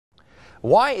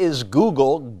Why is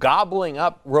Google gobbling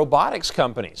up robotics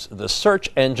companies? The search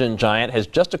engine giant has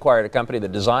just acquired a company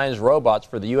that designs robots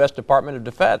for the U.S. Department of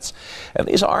Defense. And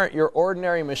these aren't your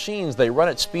ordinary machines. They run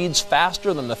at speeds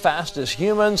faster than the fastest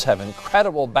humans, have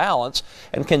incredible balance,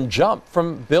 and can jump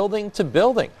from building to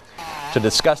building. To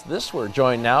discuss this, we're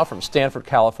joined now from Stanford,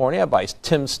 California by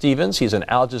Tim Stevens. He's an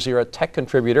Al Jazeera tech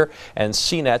contributor and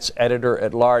CNET's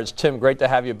editor-at-large. Tim, great to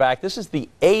have you back. This is the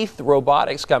 8th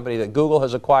robotics company that Google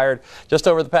has acquired just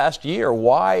over the past year.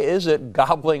 Why is it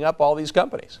gobbling up all these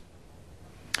companies?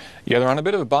 Yeah, they're on a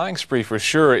bit of a buying spree for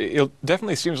sure. It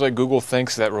definitely seems like Google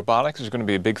thinks that robotics is going to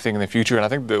be a big thing in the future, and I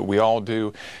think that we all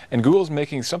do. And Google's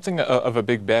making something of a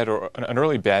big bet, or an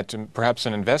early bet, and perhaps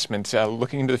an investment,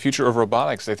 looking into the future of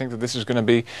robotics. They think that this is going to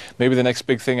be maybe the next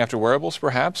big thing after wearables,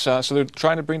 perhaps. So they're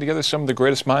trying to bring together some of the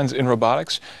greatest minds in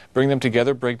robotics, bring them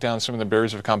together, break down some of the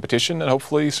barriers of competition, and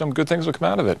hopefully some good things will come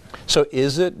out of it. So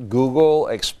is it Google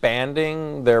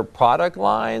expanding their product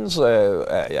lines,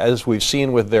 as we've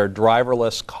seen with their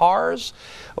driverless cars?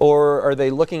 Or are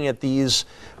they looking at these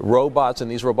robots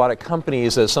and these robotic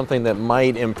companies as something that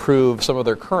might improve some of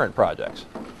their current projects?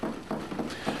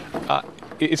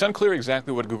 It's unclear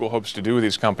exactly what Google hopes to do with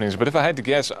these companies, but if I had to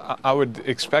guess, I would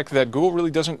expect that Google really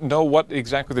doesn't know what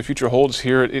exactly the future holds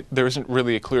here. There isn't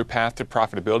really a clear path to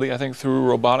profitability, I think, through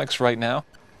robotics right now.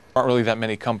 There aren't really that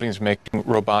many companies making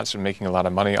robots and making a lot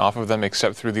of money off of them,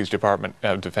 except through these Department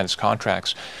of Defense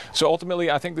contracts. So ultimately,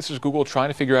 I think this is Google trying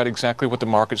to figure out exactly what the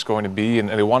market's going to be, and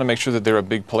they want to make sure that they're a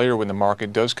big player when the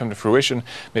market does come to fruition,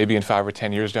 maybe in 5 or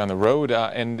 10 years down the road.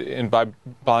 And by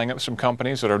buying up some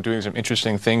companies that are doing some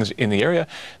interesting things in the area,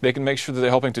 they can make sure that they're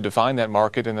helping to define that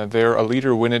market and that they're a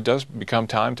leader when it does become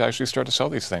time to actually start to sell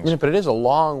these things. Yeah, but it is a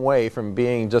long way from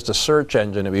being just a search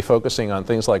engine to be focusing on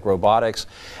things like robotics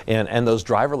and those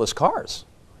driverless cars.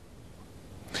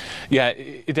 Yeah,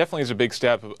 it definitely is a big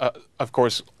step. Of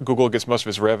course, Google gets most of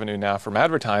its revenue now from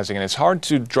advertising, and it's hard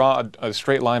to draw a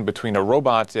straight line between a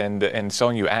robot and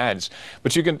selling you ads.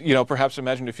 But you can, perhaps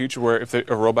imagine a future where if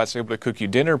a robot's able to cook you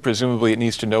dinner, presumably it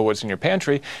needs to know what's in your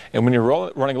pantry. And when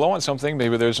you're running low on something,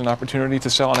 maybe there's an opportunity to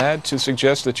sell an ad to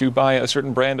suggest that you buy a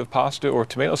certain brand of pasta or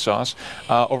tomato sauce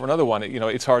over another one.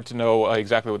 It's hard to know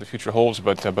exactly what the future holds,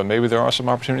 but maybe there are some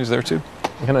opportunities there too.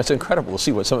 And it's incredible to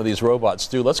see what some of these robots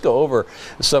do. Let's go over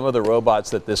some of the robots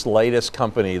that this latest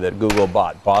company that Google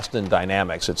bought, Boston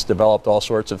Dynamics. It's developed all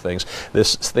sorts of things.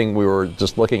 This thing we were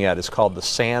just looking at is called the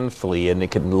Sand Flea, and it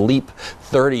can leap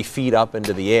 30 feet up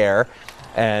into the air.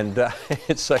 And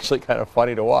it's actually kind of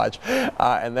funny to watch.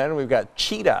 And then we've got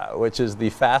Cheetah, which is the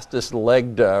fastest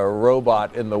legged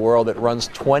robot in the world. It runs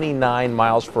 29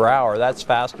 miles per hour. That's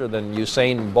faster than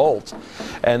Usain Bolt.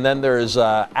 And then there's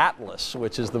Atlas,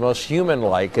 which is the most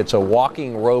human-like. It's a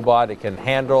walking robot. It can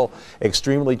handle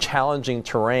extremely challenging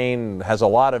terrain, has a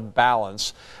lot of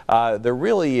balance. They're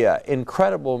really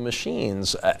incredible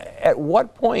machines. At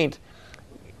what point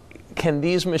can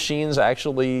these machines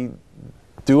actually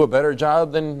do a better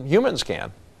job than humans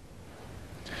can?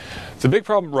 The big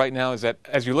problem right now is that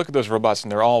as you look at those robots,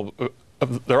 and they're all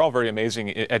very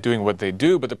amazing at doing what they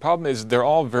do, but the problem is they're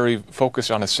all very focused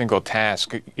on a single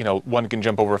task. One can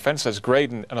jump over a fence, that's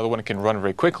great, and another one can run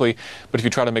very quickly, but if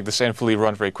you try to make the Sand Flea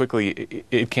run very quickly,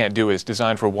 it can't do it. It's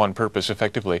designed for one purpose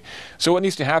effectively. So what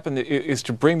needs to happen is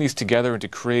to bring these together and to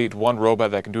create one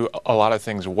robot that can do a lot of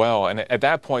things well, and at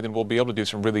that point then we'll be able to do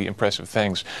some really impressive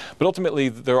things. But ultimately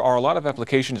there are a lot of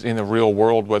applications in the real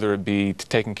world, whether it be to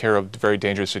taking care of very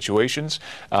dangerous situations.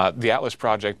 The Atlas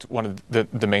project, one of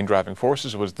the main driving forces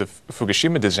was the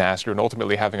Fukushima disaster, and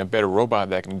ultimately having a better robot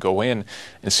that can go in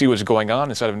and see what's going on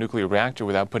inside of a nuclear reactor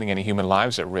without putting any human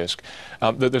lives at risk.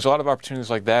 There's a lot of opportunities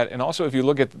like that, and also if you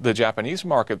look at the Japanese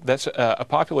market, that's a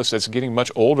populace that's getting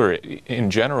much older in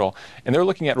general, and they're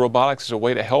looking at robotics as a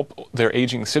way to help their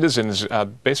aging citizens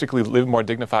basically live more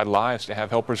dignified lives, to have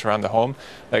helpers around the home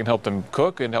that can help them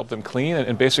cook and help them clean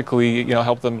and basically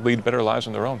help them lead better lives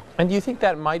on their own. And do you think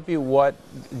that might be what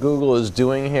Google is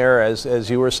doing here, as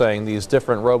you were saying, these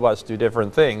different robots do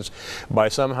different things, by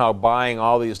somehow buying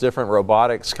all these different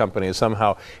robotics companies,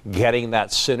 somehow getting that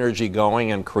synergy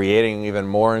going and creating even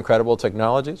more incredible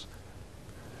technologies?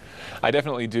 I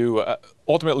definitely do.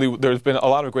 Ultimately, there's been a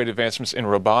lot of great advancements in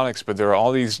robotics, but there are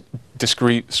all these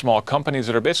discrete small companies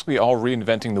that are basically all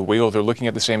reinventing the wheel. They're looking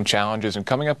at the same challenges and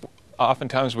coming up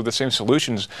oftentimes with the same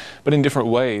solutions, but in different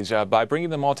ways. By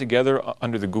bringing them all together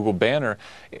under the Google banner,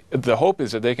 the hope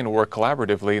is that they can work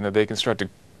collaboratively and that they can start to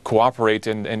cooperate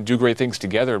and do great things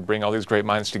together, bring all these great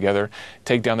minds together,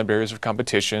 take down the barriers of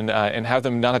competition, and have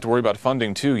them not have to worry about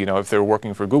funding too. You know, if they're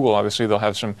working for Google, obviously they'll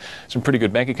have some pretty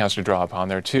good bank accounts to draw upon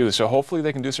there too. So hopefully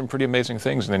they can do some pretty amazing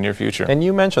things in the near future. And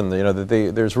you mentioned, you know,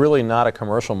 that there's really not a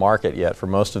commercial market yet for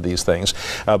most of these things.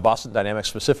 Boston Dynamics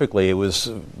specifically, it was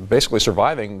basically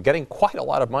surviving, getting quite a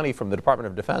lot of money from the Department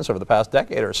of Defense over the past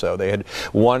decade or so. They had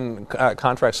won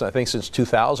contracts, I think, since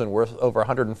 2000 worth over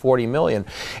 140 million.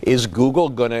 Is Google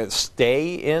going to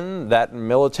stay in that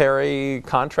military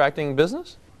contracting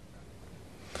business?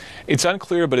 It's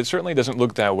unclear, but it certainly doesn't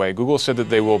look that way. Google said that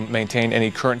they will maintain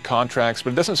any current contracts,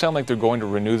 but it doesn't sound like they're going to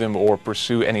renew them or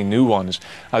pursue any new ones.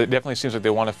 It definitely seems like they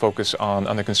want to focus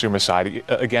on the consumer side.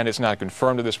 Again, it's not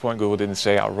confirmed at this point. Google didn't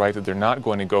say outright that they're not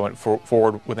going to go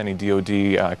forward with any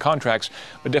DoD contracts,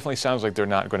 but it definitely sounds like they're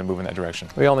not going to move in that direction.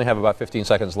 We only have about 15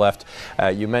 seconds left.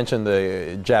 You mentioned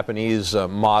the Japanese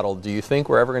model. Do you think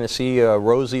we're ever going to see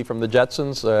Rosie from the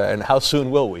Jetsons, and how soon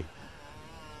will we?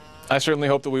 I certainly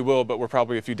hope that we will, but we're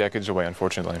probably a few decades away,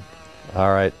 unfortunately.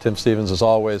 All right, Tim Stevens, as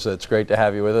always, it's great to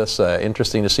have you with us.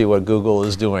 Interesting to see what Google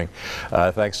is doing.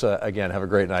 Thanks again. Have a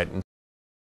great night.